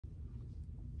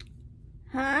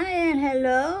Hi and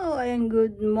hello and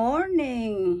good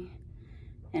morning.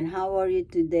 And how are you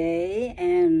today?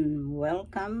 And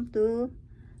welcome to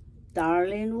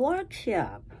Darling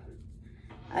Workshop.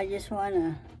 I just want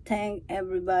to thank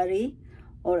everybody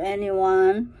or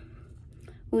anyone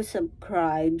who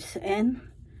subscribes and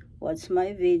watch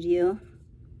my video.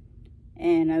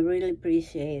 And I really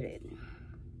appreciate it.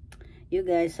 You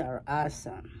guys are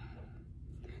awesome.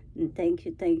 And thank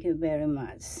you very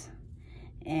much.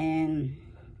 And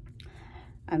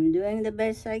I'm doing the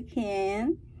best I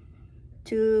can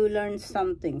to learn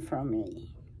something from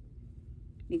me,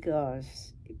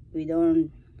 because if we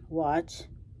don't watch,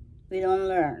 we don't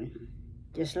learn.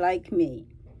 Just like me,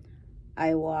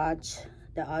 I watch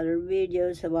the other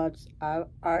videos about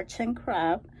arts and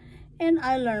craft and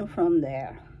I learn from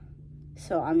there.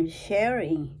 So I'm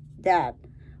sharing that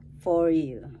for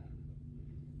you.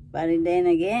 But then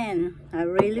again, I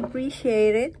really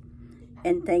appreciate it,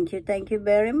 and thank you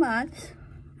very much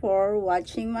for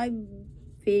watching my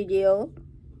video.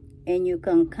 And you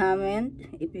can comment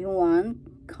if you want,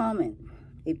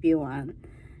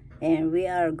 and we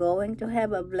are going to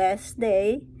have a blessed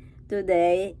day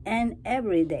today and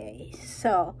every day.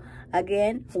 So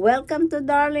again, welcome to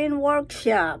Darling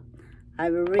Workshop.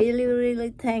 I'm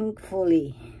really thankful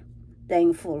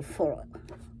for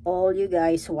all you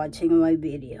guys watching my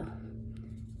video,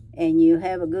 and you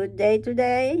have a good day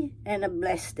today and a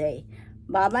blessed day.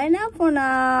 Bye bye now for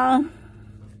now.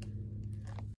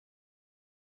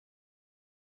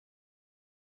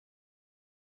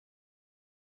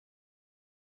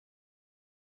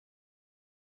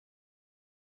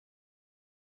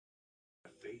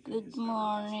 Good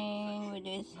morning with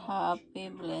this happy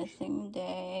blessing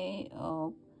day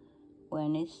of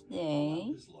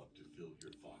Wednesday.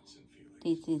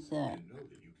 This is a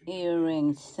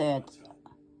earring set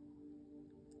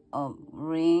of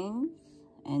rings,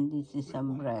 and this is a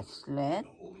bracelet,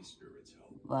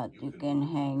 but you can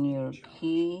hang your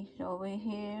keys over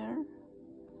here.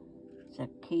 The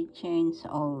keychains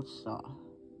also,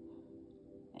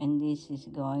 and this is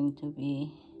going to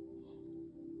be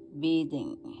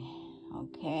beading.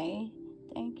 Okay,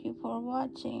 thank you for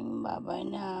watching. Bye bye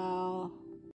now.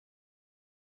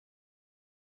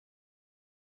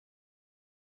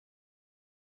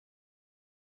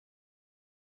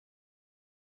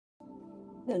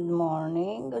 Good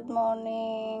morning.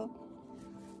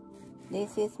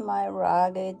 This is my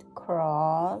rugged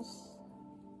cross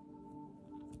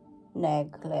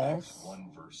necklace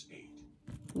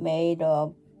made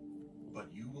of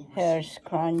hair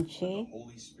scrunchie,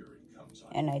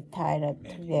 and I tied it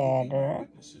together,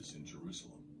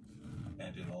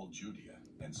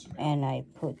 and I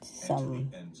put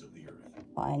some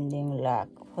binding lock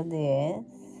for this,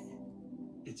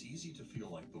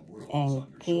 and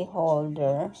key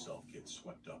holder,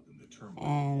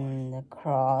 and the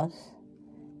cross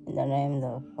in the name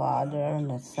of the Father and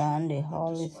the Son, the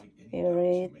Holy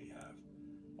Spirit.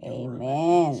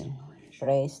 Amen.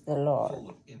 Praise the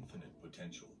Lord.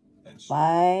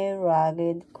 My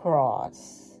rugged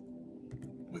cross.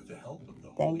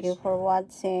 Thank you for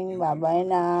watching. Bye bye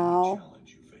now.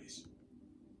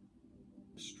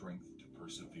 Strength to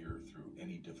persevere through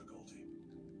any difficulty.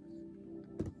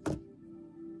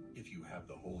 If you have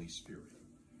the Holy Spirit,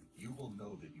 you will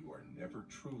know that you are never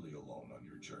truly alone on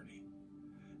your journey,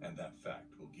 and that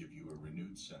fact will give you a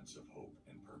renewed sense of hope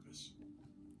and purpose.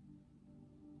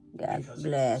 God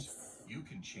bless. You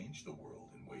can change the world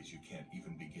in ways you can't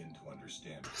even begin to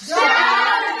understand.